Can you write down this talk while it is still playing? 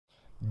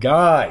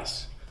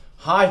Guys,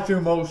 hi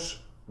Thumos,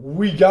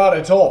 we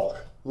gotta talk.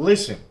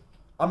 Listen,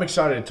 I'm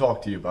excited to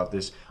talk to you about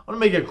this. I'm gonna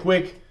make it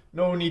quick,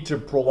 no need to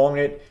prolong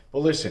it, but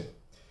listen,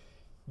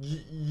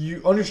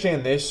 you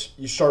understand this,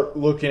 you start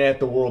looking at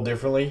the world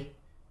differently,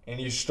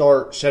 and you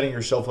start setting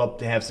yourself up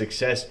to have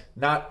success,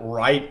 not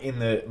right in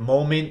the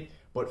moment,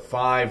 but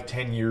 5,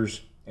 10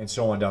 years, and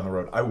so on down the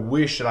road. I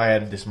wish that I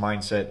had this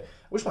mindset.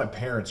 I wish my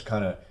parents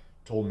kind of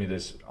told me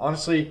this.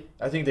 Honestly,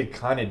 I think they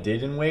kind of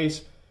did in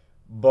ways,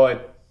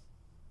 but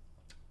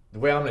the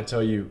way I'm going to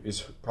tell you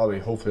is probably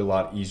hopefully a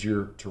lot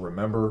easier to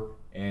remember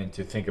and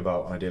to think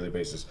about on a daily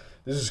basis.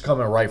 This is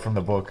coming right from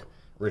the book,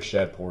 Rich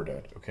Dad, Poor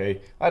Dad,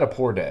 okay? I had a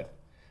poor dad.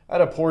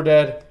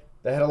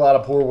 That had a lot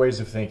of poor ways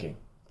of thinking.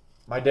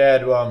 My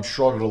dad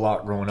struggled a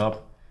lot growing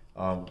up.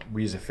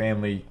 We as a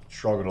family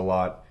struggled a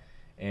lot,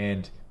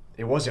 and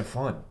it wasn't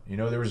fun. You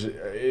know,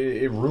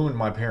 it ruined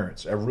my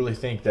parents. I really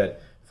think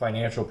that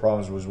financial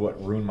problems was what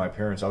ruined my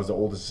parents. I was the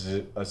oldest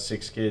of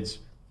 6 kids.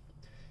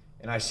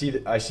 And I see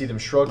them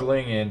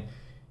struggling, and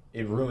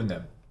it ruined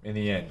them in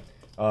the end.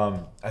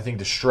 I think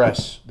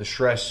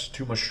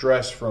too much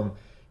stress from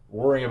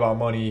worrying about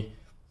money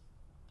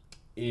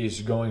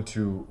is going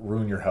to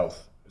ruin your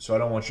health. So I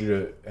don't want you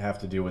to have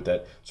to deal with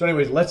that. So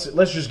anyways,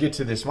 let's just get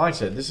to this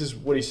mindset. This is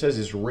what he says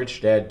his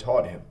rich dad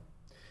taught him.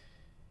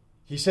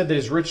 He said that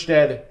his rich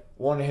dad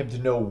wanted him to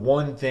know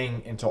one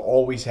thing and to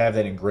always have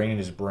that ingrained in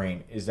his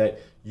brain, is that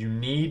you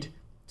need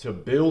to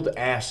build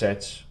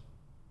assets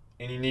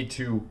and you need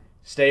to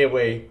stay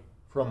away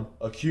from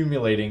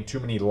accumulating too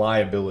many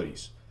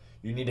liabilities.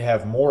 You need to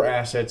have more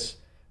assets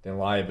than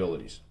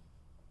liabilities.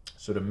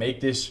 So to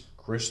make this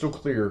crystal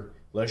clear,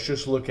 let's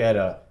just look at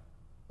a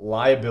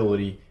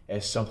liability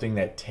as something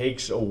that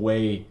takes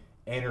away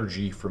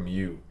energy from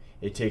you.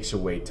 It takes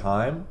away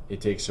time,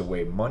 it takes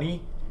away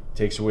money, it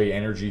takes away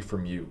energy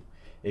from you.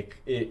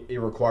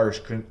 It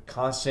requires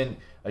constant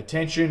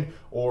attention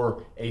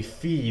or a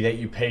fee that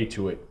you pay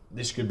to it.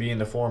 This could be in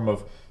the form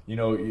of,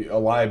 a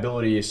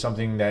liability is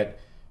something that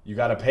you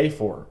got to pay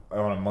for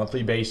on a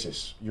monthly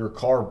basis. Your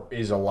car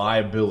is a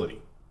liability,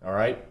 all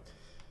right?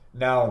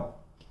 Now,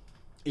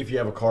 if you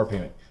have a car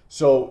payment.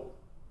 So,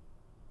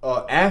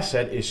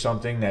 asset is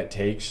something that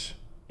takes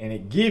and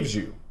it gives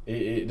you.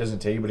 It doesn't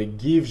take, but it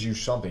gives you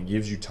something. It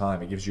gives you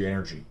time. It gives you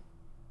energy.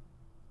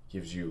 It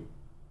gives you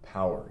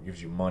power. It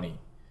gives you money.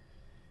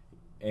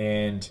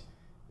 And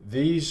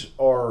these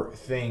are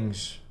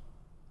things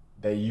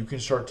that you can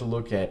start to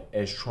look at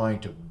as trying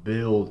to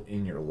build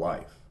in your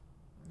life,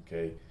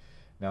 okay?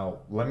 Now,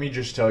 let me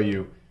just tell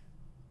you,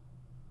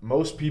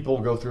 most people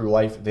go through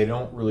life, they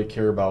don't really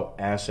care about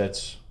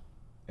assets,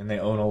 and they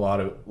own a lot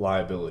of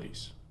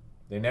liabilities.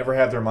 They never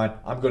have their mind,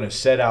 I'm going to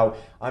set out,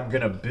 I'm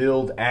going to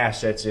build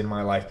assets in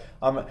my life.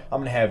 I'm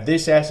going to have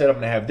this asset, I'm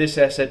going to have this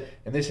asset,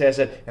 and this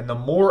asset. And the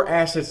more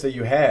assets that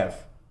you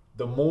have,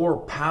 the more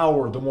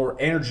power, the more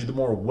energy, the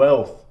more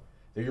wealth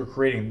that you're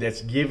creating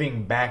that's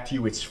giving back to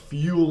you. It's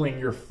fueling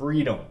your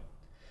freedom.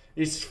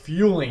 It's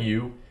fueling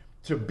you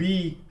to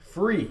be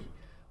free.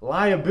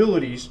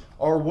 Liabilities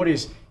are what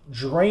is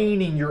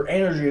draining your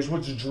energy, is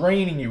what's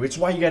draining you. It's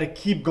why you got to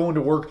keep going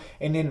to work,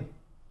 and then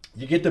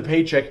you get the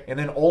paycheck, and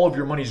then all of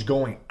your money's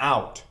going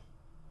out.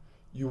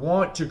 You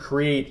want to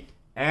create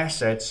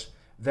assets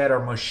that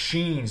are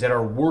machines that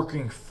are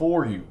working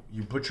for you.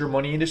 You put your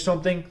money into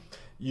something,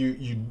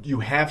 you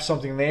have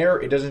something there.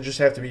 It doesn't just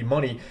have to be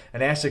money.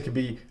 An asset could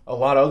be a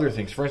lot of other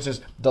things. For instance,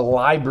 the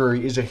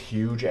library is a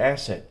huge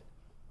asset.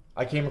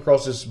 I came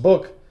across this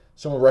book.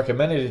 Someone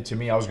recommended it to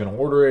me. I was going to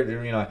order it.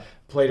 And, I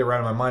played around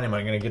in my mind. Am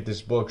I going to get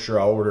this book? Sure,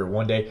 I'll order it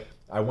one day.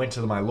 I went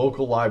to my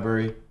local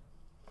library,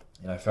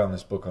 and I found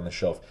this book on the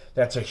shelf.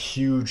 That's a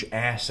huge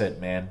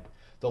asset, man.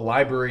 The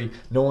library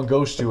no one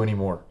goes to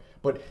anymore.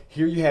 But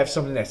here you have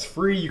something that's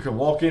free. You can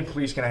walk in,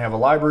 please, can I have a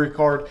library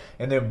card?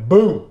 And then,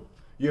 boom,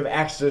 you have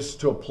access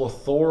to a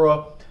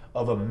plethora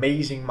of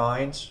amazing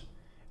minds,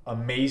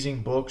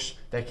 amazing books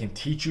that can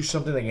teach you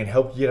something, that can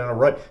help you get on a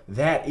rut.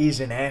 That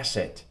is an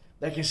asset.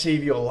 That can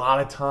save you a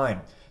lot of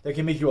time. That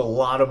can make you a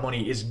lot of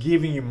money. It's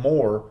giving you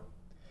more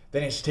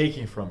than it's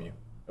taking from you.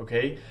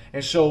 Okay?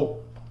 And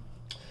so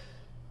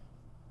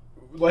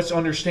let's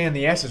understand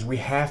the assets. We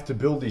have to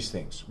build these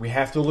things. We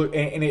have to look,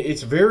 and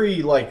it's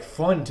very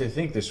fun to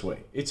think this way.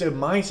 It's a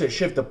mindset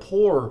shift. The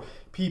poor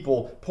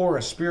people, poor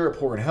in spirit,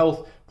 poor in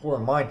health, poor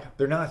in mind,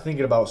 they're not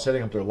thinking about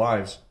setting up their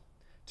lives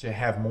to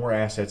have more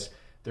assets.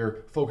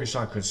 They're focused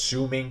on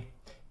consuming,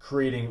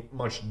 creating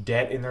much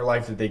debt in their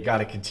life that they got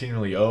to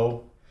continually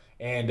owe.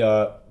 And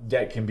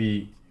debt can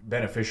be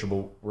beneficial,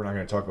 but we're not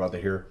going to talk about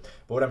that here.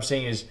 But what I'm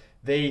saying is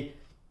they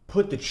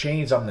put the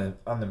chains on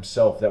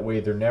themselves. That way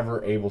they're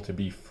never able to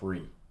be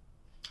free.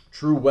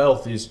 True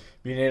wealth is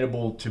being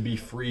able to be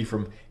free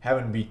from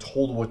having to be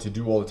told what to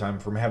do all the time,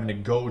 from having to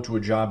go to a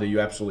job that you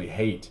absolutely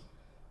hate.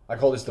 I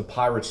call this the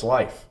pirate's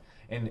life.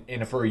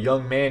 And for a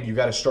young man, you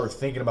got to start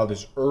thinking about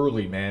this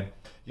early, man.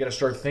 You got to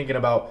start thinking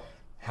about,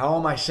 how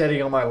am I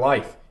setting up my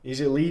life? Is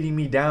it leading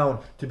me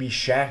down to be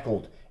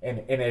shackled?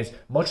 And as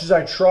much as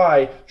I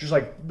try, just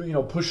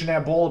pushing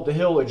that ball up the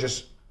hill,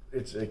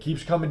 it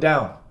keeps coming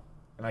down.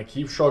 and I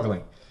keep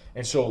struggling.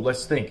 And so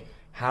let's think,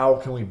 how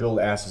can we build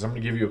assets? I'm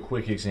going to give you a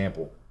quick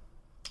example.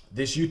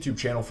 This YouTube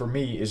channel for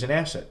me is an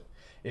asset.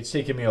 It's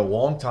taken me a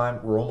long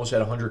time. We're almost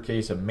at 100K.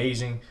 It's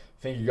amazing.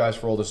 Thank you guys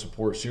for all the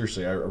support.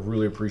 Seriously, I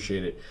really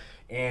appreciate it.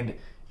 And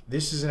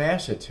this is an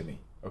asset to me,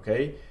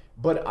 okay?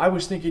 But I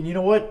was thinking, you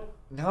know what?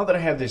 Now that I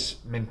have this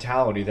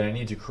mentality that I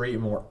need to create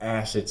more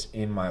assets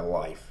in my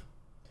life,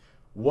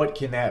 what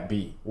can that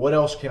be? What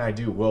else can I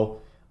do?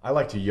 Well, I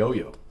like to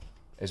yo-yo,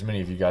 as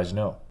many of you guys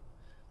know.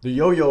 The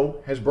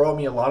yo-yo has brought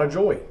me a lot of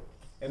joy.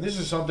 And this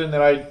is something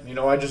that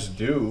I just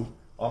do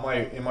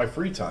in my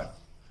free time.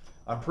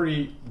 I'm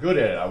pretty good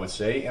at it, I would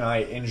say, and I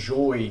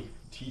enjoy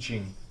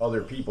teaching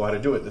other people how to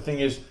do it. The thing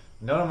is,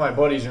 none of my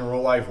buddies in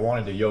real life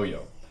wanted to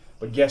yo-yo.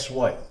 But guess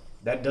what?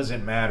 That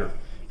doesn't matter,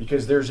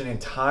 because there's an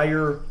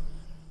entire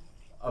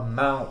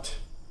amount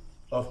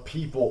of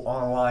people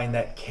online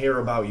that care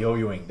about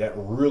yo-yoing, that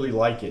really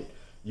like it.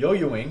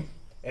 Yo-yoing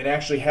and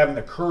actually having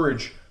the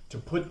courage to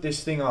put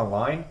this thing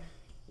online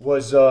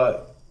was,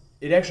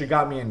 it actually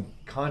got me in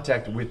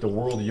contact with the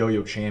world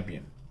yo-yo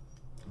champion,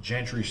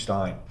 Gentry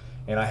Stein.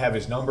 And I have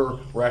his number.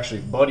 We're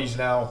actually buddies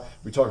now.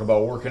 We talk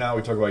about working out.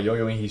 We talk about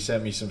yo-yoing. He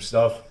sent me some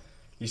stuff.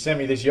 He sent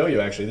me this yo-yo,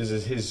 actually. This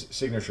is his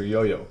signature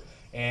yo-yo.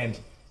 And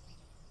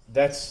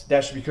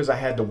that's because I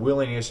had the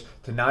willingness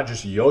to not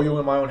just yo-yo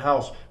in my own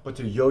house, but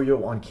to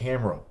yo-yo on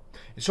camera.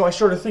 And so I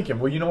started thinking,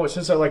 well, you know what?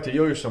 Since I like to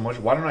yo-yo so much,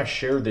 why don't I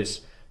share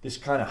this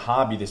kind of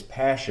hobby, this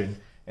passion,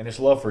 and this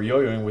love for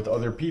yo-yoing with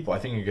other people? I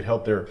think it could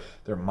help their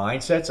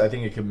mindsets. I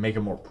think it could make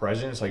them more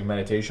present. It's like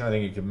meditation. I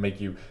think it could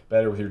make you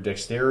better with your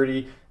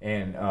dexterity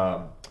and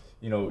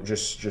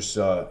just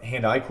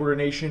hand-eye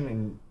coordination.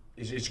 And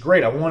it's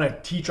great. I want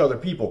to teach other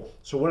people.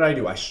 So what did I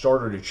do? I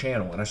started a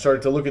channel, and I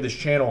started to look at this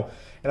channel,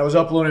 and I was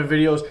uploading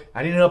videos.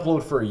 I didn't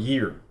upload for a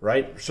year,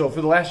 right? So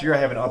for the last year, I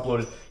haven't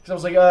uploaded because I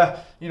was like,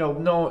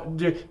 no,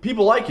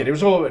 people like it. It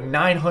was over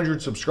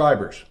 900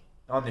 subscribers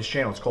on this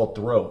channel. It's called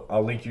Throw.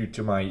 I'll link you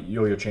to my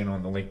yo-yo channel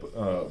in the link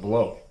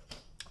below,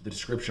 the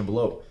description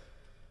below.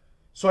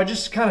 So I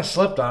just kind of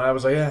slept on it. I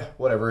was like,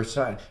 whatever, it's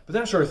fine. But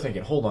then I started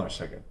thinking, hold on a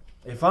second.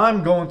 If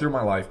I'm going through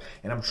my life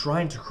and I'm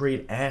trying to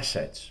create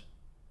assets,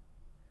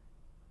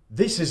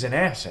 this is an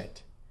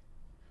asset.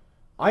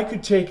 I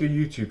could take a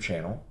YouTube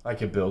channel. I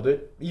could build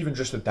it, even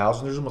just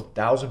 1,000. There's almost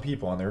 1,000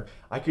 people on there.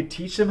 I could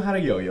teach them how to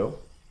yo-yo.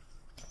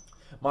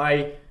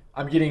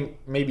 I'm getting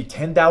maybe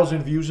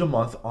 10,000 views a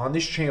month on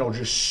this channel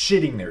just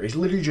sitting there. It's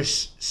literally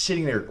just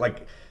sitting there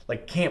like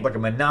a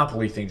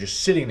Monopoly thing,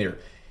 just sitting there.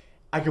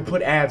 I could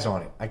put ads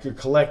on it. I could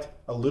collect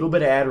a little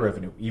bit of ad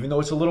revenue. Even though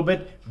it's a little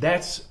bit,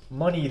 that's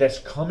money that's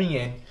coming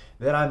in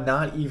that I'm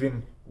not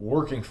even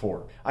working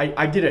for.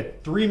 I did a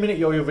 3-minute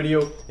yo-yo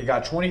video. It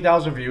got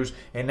 20,000 views,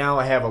 and now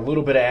I have a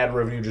little bit of ad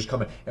revenue just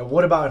coming. And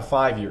what about in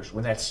 5 years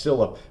when that's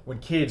still up? When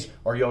kids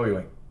are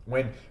yo-yoing?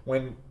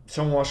 When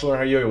someone wants to learn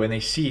how to yo-yo and they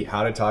see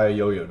how to tie a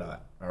yo-yo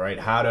knot, all right,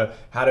 how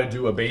to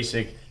do a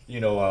basic,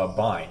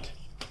 bind,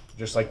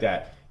 just like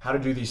that, how to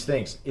do these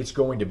things, it's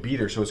going to be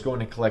there. So it's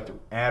going to collect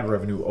ad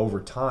revenue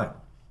over time.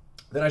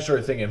 Then I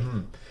started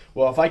thinking,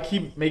 well, if I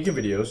keep making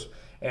videos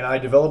and I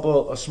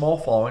develop a small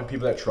following,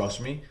 people that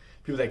trust me,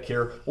 people that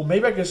care, well,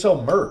 maybe I can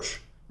sell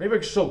merch. Maybe I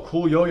can sell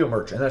cool yo-yo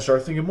merch. And then I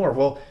started thinking more,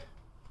 well,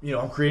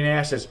 I'm creating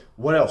assets.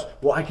 What else?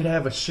 Well, I could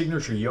have a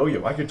signature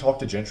yo-yo. I could talk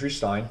to Gentry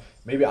Stein.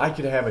 Maybe I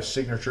could have a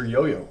signature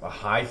yo-yo, a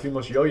high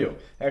thumos yo-yo.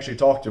 Actually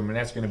talk to him, and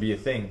that's going to be a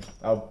thing.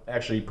 I'll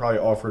actually probably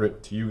offer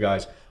it to you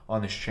guys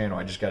on this channel.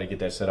 I just got to get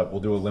that set up.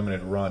 We'll do a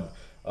limited run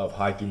of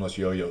high thumos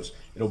yo-yos.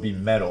 It'll be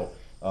metal.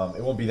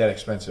 It won't be that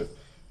expensive,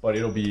 but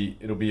it'll be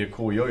a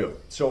cool yo-yo.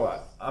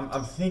 So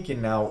I'm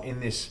thinking now in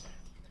this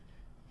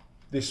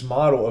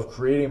model of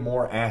creating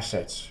more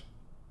assets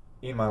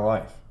in my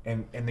life.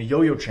 And the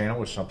yo-yo channel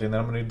was something that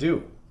I'm going to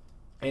do.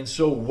 And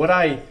so what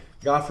I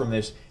got from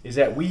this is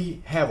that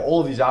we have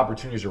all of these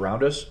opportunities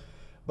around us,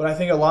 but I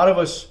think a lot of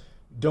us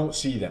don't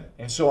see them.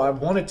 And so I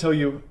want to tell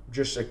you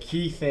just a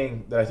key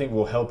thing that I think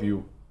will help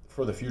you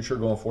for the future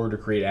going forward to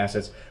create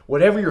assets.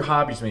 Whatever your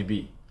hobbies may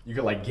be. You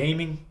could like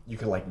gaming, you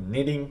could like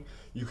knitting,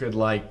 you could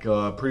like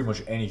pretty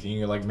much anything.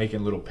 You could like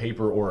making little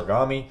paper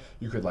origami,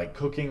 you could like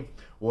cooking.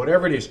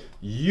 Whatever it is,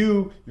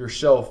 you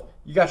yourself,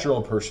 you got your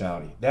own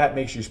personality. That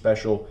makes you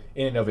special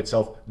in and of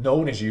itself. No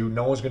one is you.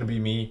 No one's going to be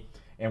me.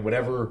 And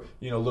whatever,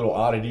 little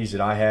oddities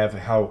that I have,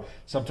 how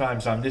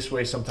sometimes I'm this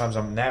way, sometimes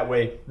I'm that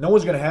way. No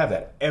one's going to have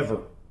that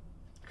ever.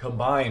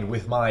 Combined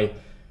with my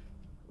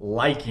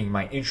liking,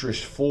 my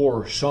interest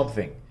for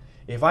something.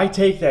 If I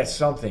take that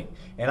something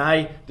and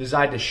I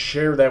decide to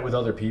share that with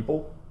other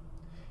people,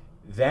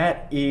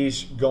 that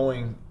is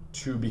going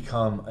to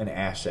become an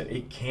asset.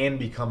 It can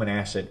become an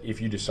asset if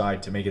you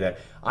decide to make it that.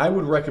 I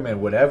would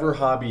recommend whatever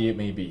hobby it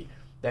may be,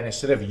 that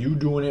instead of you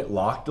doing it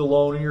locked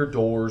alone in your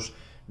doors,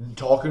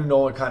 talking to no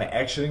one, kind of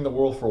exiting the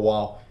world for a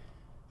while,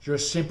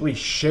 just simply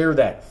share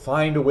that.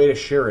 Find a way to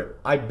share it.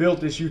 I built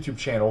this YouTube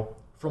channel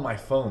from my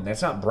phone.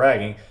 That's not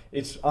bragging.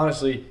 It's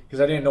honestly because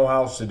I didn't know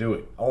how else to do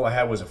it. All I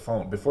had was a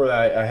phone. Before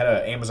that, I had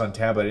an Amazon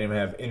tablet. I didn't even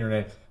have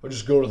internet. I would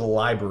just go to the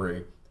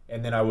library,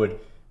 and then I would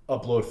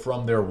upload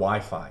from their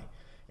Wi-Fi.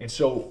 And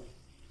so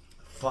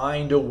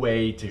find a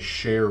way to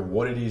share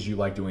what it is you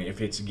like doing.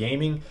 If it's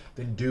gaming,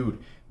 then dude,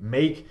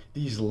 make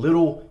these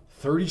little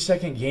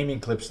 30-second gaming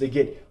clips. They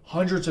get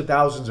hundreds of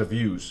thousands of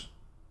views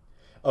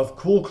of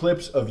cool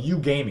clips of you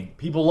gaming.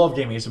 People love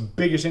gaming. It's the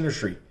biggest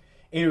industry.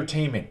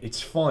 Entertainment. It's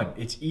fun.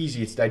 It's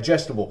easy. It's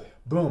digestible.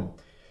 Boom.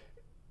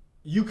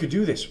 You could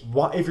do this.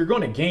 If you're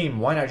going to game,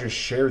 why not just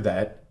share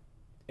that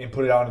and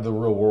put it out into the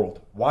real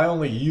world? Why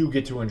only you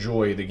get to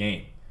enjoy the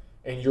game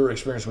and your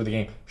experience with the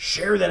game?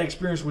 Share that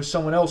experience with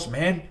someone else,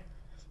 man.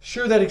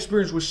 Share that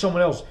experience with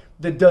someone else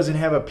that doesn't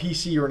have a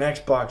PC or an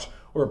Xbox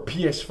or a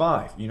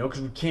PS5,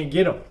 because we can't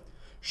get them.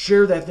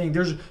 Share that thing.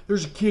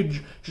 There's a kid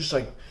just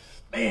like,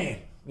 man,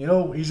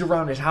 he's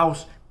around his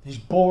house, he's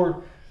bored,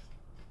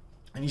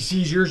 and he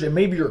sees yours, and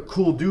maybe you're a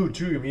cool dude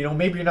too.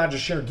 Maybe you're not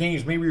just sharing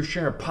games, maybe you're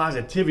sharing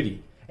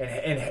positivity,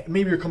 and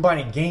maybe you're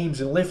combining games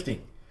and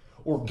lifting,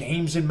 or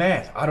games and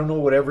math. I don't know,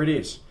 whatever it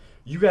is.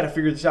 You got to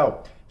figure this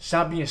out.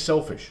 Stop being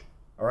selfish.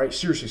 All right,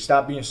 seriously,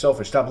 stop being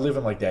selfish. Stop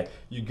living like that.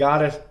 You got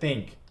to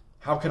think,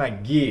 how can I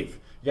give?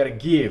 You got to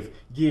give.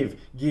 You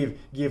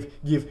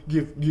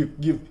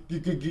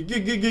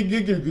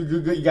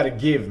got to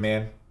give,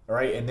 man. All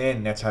right, and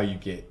then that's how you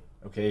get.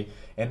 Okay,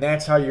 and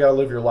that's how you got to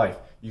live your life.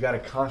 You got to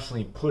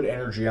constantly put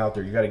energy out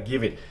there. You got to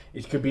give it.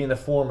 It could be in the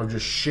form of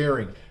just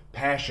sharing,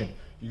 passion.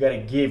 You got to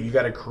give. You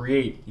got to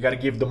create. You got to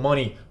give the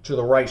money to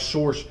the right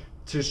source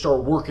to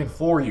start working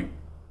for you.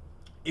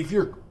 If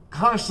you're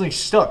constantly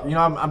stuck,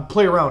 I'm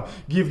play around,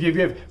 give.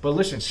 But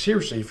listen,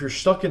 seriously, if you're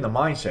stuck in the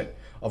mindset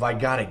of I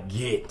gotta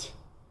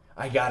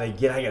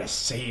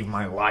save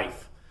my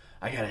life.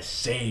 I gotta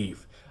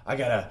save. I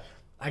gotta,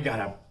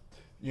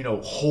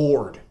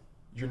 hoard.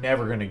 You're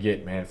never gonna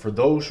get, man. For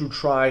those who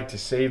try to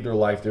save their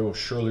life, they will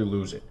surely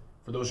lose it.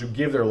 For those who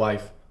give their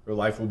life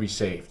will be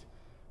saved.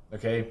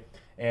 Okay?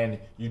 And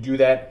you do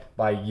that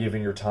by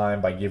giving your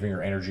time, by giving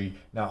your energy,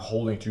 not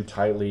holding too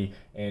tightly,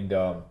 and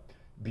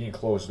being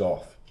closed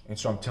off. And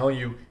so I'm telling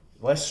you,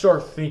 let's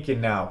start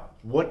thinking now,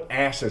 what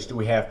assets do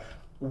we have?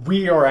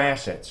 We are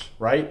assets,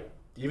 right?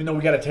 Even though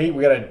we got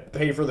to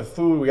pay for the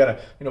food, we got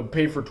to,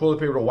 pay for toilet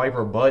paper to wipe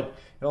our butt,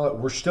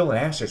 we're still an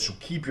asset. So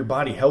keep your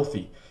body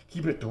healthy,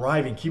 keep it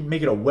thriving,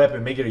 make it a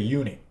weapon, make it a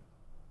unit.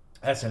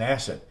 That's an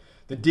asset.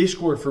 The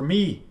Discord for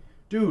me,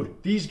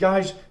 dude, these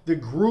guys, the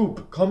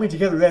group coming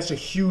together, that's a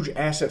huge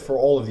asset for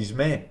all of these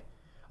men.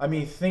 I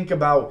mean, think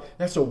about,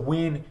 that's a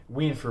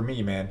win-win for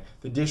me, man.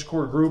 The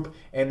Discord group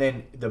and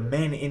then the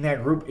men in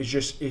that group is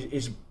just,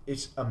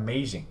 it's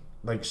amazing.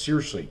 Like,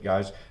 seriously,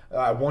 guys,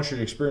 I want you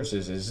to experience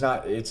this. It's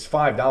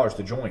 $5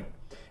 to join,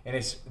 and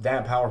it's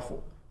that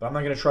powerful. But I'm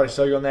not going to try to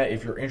sell you on that.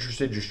 If you're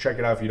interested, just check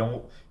it out. If you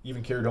don't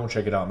even care, don't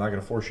check it out. I'm not going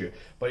to force you.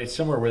 But it's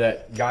somewhere where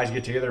that guys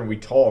get together and we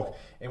talk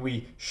and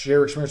we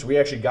share experience. We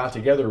actually got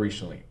together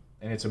recently,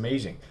 and it's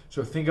amazing.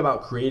 So think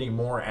about creating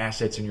more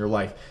assets in your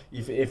life.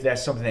 If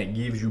that's something that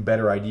gives you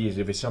better ideas,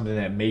 if it's something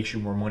that makes you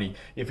more money,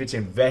 if it's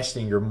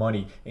investing your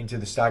money into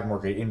the stock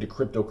market, into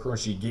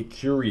cryptocurrency, get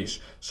curious.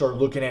 Start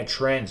looking at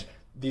trends.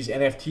 These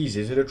NFTs,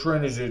 is it a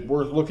trend? Is it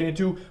worth looking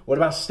into? What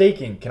about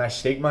staking? Can I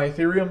stake my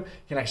Ethereum?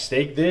 Can I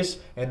stake this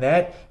and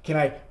that?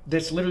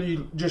 That's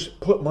literally just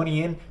put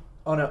money in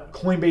on a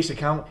Coinbase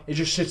account. It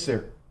just sits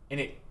there and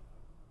it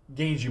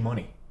gains you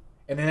money.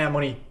 And then that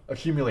money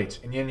accumulates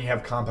and then you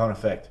have compound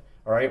effect.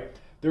 All right?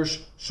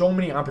 There's so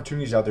many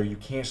opportunities out there. You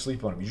can't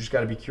sleep on them. You just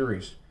got to be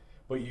curious.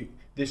 But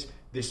this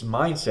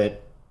mindset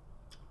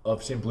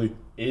of simply,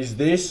 is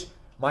this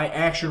my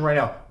action right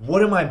now?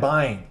 What am I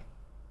buying?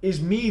 Is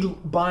me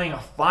buying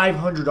a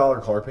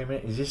 $500 car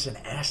payment, is this an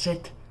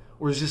asset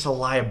or is this a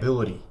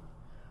liability?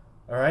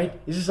 All right?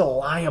 Is this a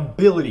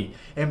liability?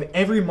 And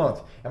every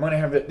month, I'm going to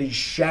have these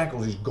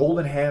shackles, these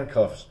golden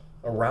handcuffs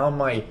around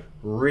my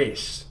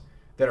wrists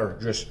that are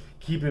just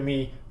keeping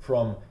me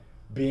from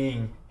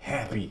being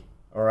happy.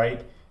 All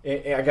right?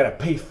 And I got to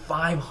pay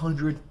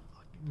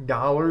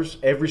 $500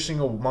 every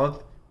single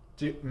month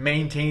to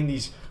maintain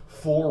these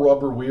 4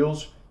 rubber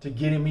wheels to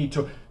getting me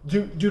to,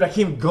 dude, I can't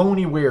even go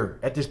anywhere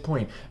at this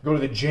point. Go to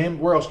the gym.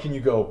 Where else can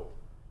you go?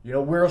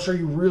 Where else are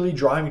you really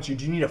driving to?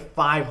 Do you need a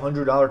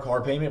 $500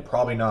 car payment?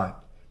 Probably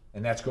not.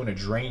 And that's going to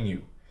drain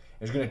you.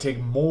 It's going to take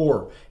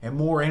more and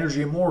more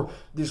energy and more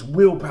this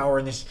willpower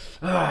and this,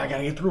 I got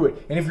to get through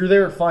it. And if you're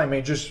there, fine,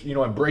 man. Just,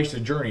 embrace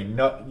the journey.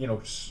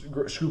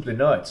 Scoop the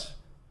nuts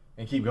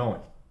and keep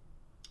going.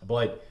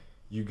 But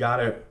you got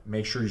to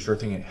make sure you start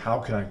thinking, how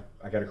can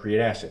I got to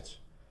create assets.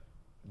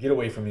 Get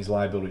away from these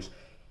liabilities.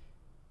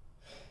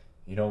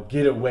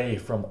 Get away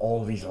from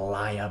all these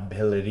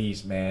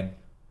liabilities, man.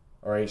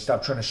 All right,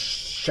 stop trying to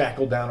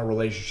shackle down a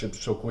relationship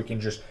so quick and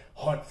just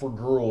hunt for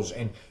girls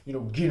and,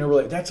 get in a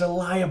relationship. That's a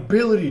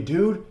liability,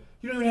 dude.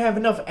 You don't even have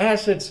enough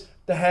assets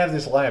to have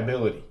this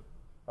liability.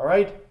 All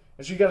right?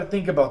 And so you got to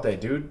think about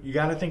that, dude. You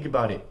got to think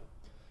about it.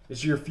 This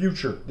is your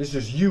future. This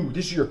is you.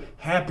 This is your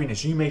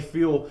happiness. You may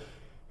feel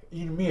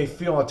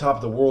on top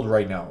of the world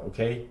right now,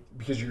 okay?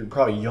 Because you're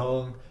probably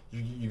young.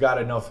 You got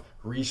enough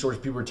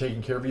resources. People are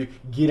taking care of you.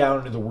 Get out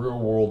into the real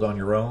world on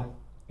your own,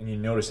 and you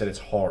notice that it's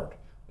hard.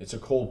 It's a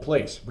cold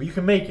place, but you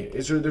can make it.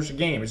 There's a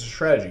game. It's a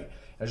strategy.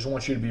 I just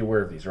want you to be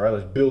aware of these, all right?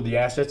 Let's build the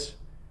assets.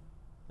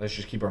 Let's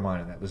just keep our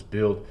mind on that. Let's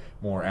build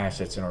more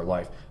assets in our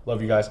life.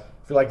 Love you guys.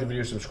 If you like the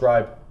video,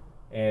 subscribe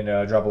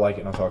and drop a like,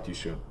 and I'll talk to you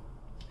soon.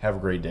 Have a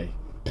great day.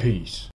 Peace.